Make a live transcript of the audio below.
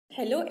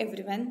Hello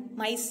everyone,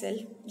 myself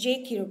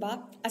J.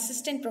 Kiruba,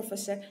 Assistant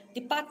Professor,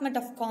 Department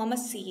of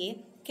Commerce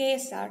CA,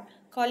 KSR,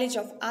 College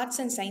of Arts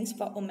and Science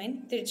for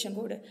Women,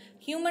 Tiruchengodu.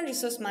 Human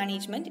Resource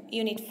Management,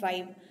 Unit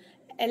 5.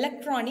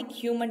 Electronic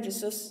Human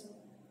Resource.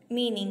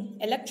 Meaning,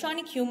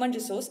 electronic human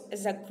resource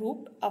is a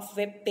group of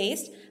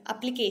web-based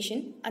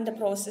application and the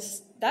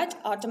process that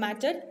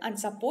automated and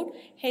support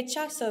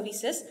HR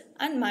services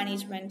and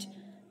management.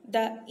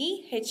 The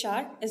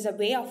EHR is a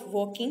way of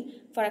working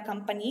for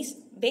companies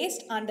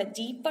based on the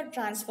deeper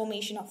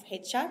transformation of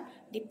HR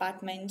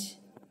department.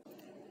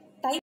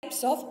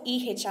 Types of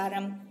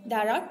EHRM.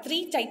 There are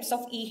three types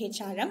of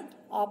EHRM: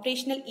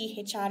 operational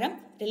EHRM,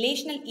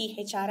 relational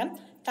EHRM,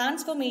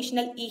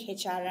 transformational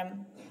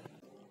EHRM.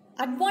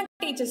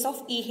 Advantages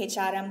of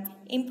EHRM: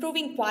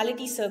 improving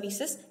quality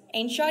services,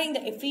 ensuring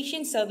the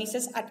efficient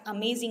services at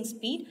amazing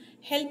speed,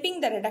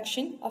 helping the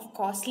reduction of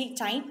costly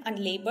time and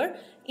labor,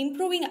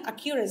 improving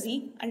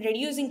accuracy and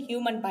reducing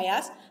human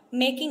bias,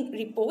 making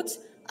reports,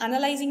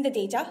 analyzing the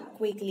data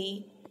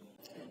quickly.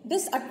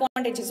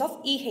 Disadvantages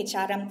of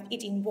EHRM.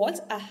 It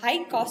involves a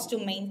high cost to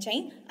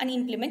maintain and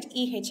implement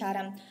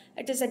EHRM.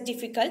 It is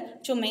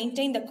difficult to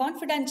maintain the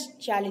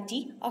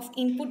confidentiality of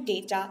input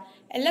data.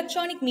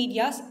 Electronic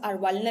medias are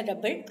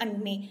vulnerable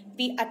and may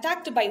be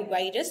attacked by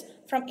virus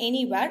from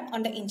anywhere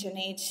on the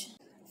internet.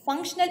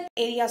 Functional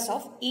areas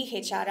of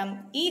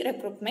EHRM.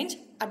 E-recruitment.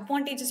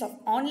 Advantages of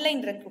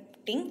online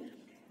recruiting.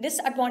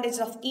 Disadvantages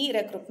of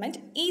e-recruitment: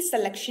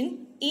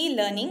 e-selection,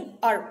 e-learning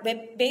or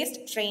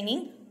web-based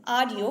training,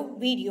 audio,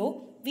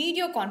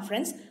 video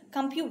conference,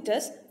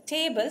 computers,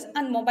 tables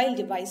and mobile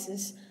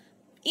devices.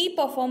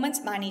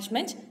 E-performance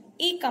management,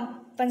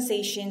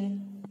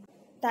 e-compensation.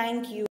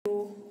 Thank you.